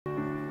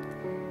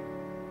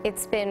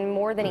It's been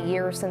more than a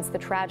year since the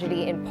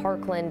tragedy in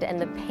Parkland, and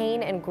the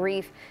pain and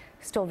grief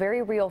still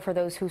very real for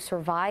those who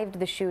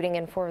survived the shooting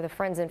and for the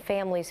friends and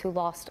families who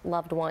lost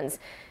loved ones.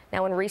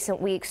 Now, in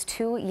recent weeks,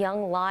 2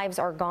 young lives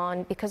are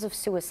gone because of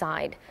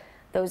suicide.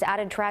 Those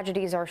added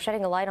tragedies are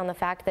shedding a light on the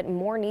fact that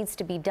more needs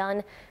to be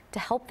done to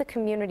help the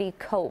community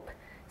cope.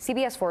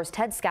 CBS 4's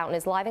Ted Scouten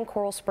is live in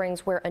Coral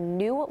Springs, where a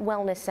new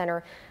wellness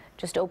center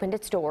just opened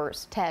its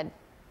doors. Ted.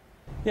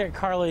 Yeah,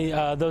 Carly,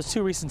 those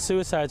 2 recent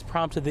suicides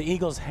prompted the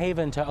Eagles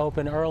Haven to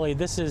open early.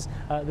 This is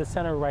the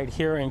center right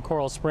here in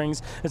Coral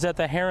Springs. It's at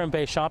the Heron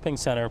Bay Shopping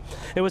Center.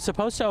 It was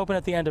supposed to open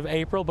at the end of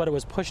April, but it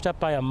was pushed up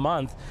by a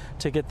month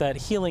to get that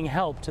healing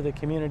help to the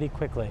community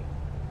quickly.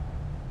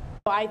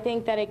 I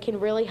think that it can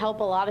really help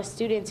a lot of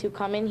students who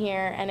come in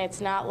here, and it's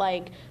not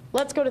like,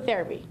 let's go to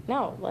therapy.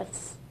 No,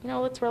 let's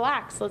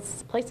relax.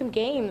 Let's play some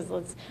games.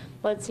 Let's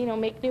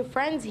make new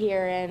friends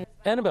here. And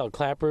Annabelle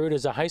Clapprood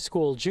is a high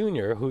school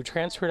junior who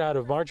transferred out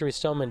of Marjorie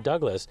Stoneman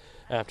Douglas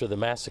after the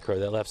massacre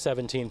that left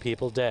 17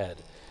 people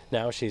dead.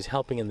 Now she's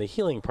helping in the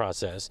healing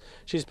process.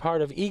 She's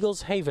part of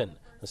Eagles Haven,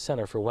 a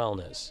center for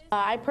wellness.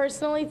 I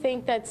personally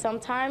think that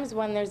sometimes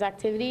when there's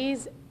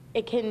activities,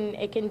 it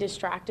can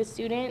distract a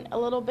student a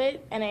little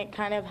bit, and it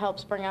kind of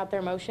helps bring out their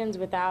emotions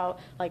without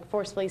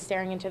forcefully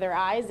staring into their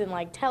eyes and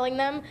telling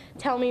them,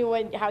 tell me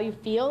how you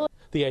feel.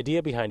 The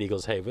idea behind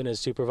Eagles Haven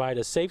is to provide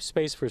a safe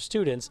space for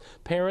students,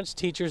 parents,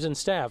 teachers, and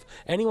staff,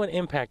 anyone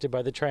impacted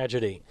by the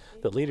tragedy.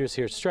 The leaders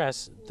here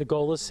stress the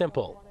goal is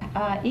simple.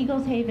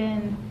 Eagles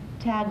Haven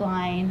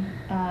tagline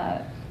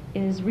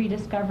is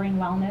rediscovering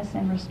wellness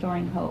and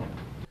restoring hope.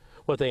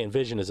 What they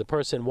envision is a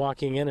person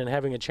walking in and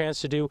having a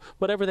chance to do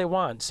whatever they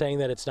want, saying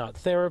that it's not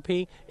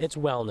therapy, it's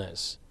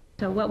wellness.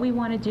 So what we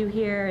want to do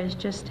here is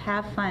just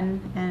have fun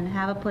and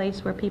have a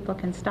place where people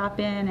can stop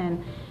in,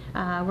 and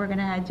we're going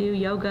to do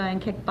yoga and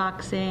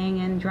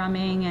kickboxing and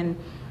drumming and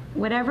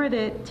whatever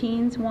the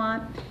teens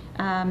want,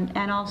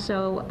 and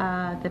also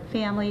the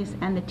families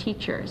and the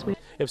teachers.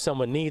 If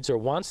someone needs or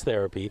wants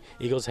therapy,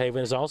 Eagles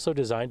Haven is also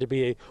designed to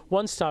be a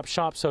one-stop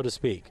shop, so to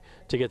speak,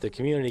 to get the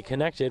community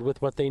connected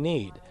with what they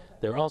need.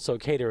 They're also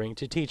catering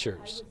to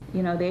teachers.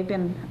 You know, they've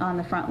been on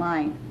the front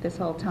line this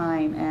whole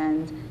time,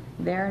 and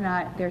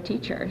they're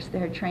teachers.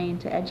 They're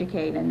trained to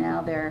educate, and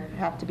now they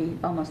have to be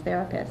almost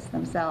therapists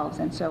themselves.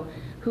 And so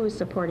who is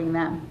supporting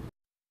them?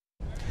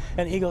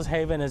 And Eagles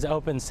Haven is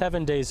open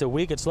 7 days a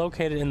week. It's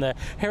located in the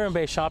Heron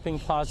Bay Shopping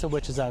Plaza,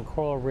 which is on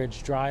Coral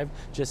Ridge Drive,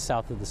 just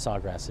south of the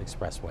Sawgrass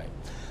Expressway.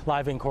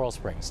 Live in Coral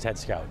Springs, Ted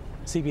Scouten,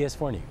 CBS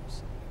 4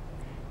 News.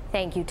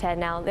 Thank you, Ted.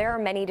 Now, there are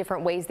many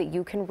different ways that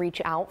you can reach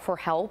out for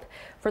help.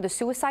 For the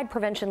Suicide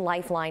Prevention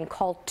Lifeline,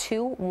 call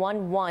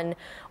 211,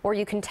 or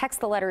you can text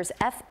the letters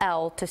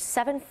FL to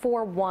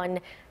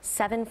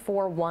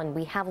 741-741.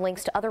 We have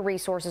links to other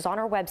resources on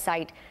our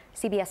website,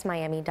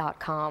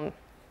 cbsmiami.com.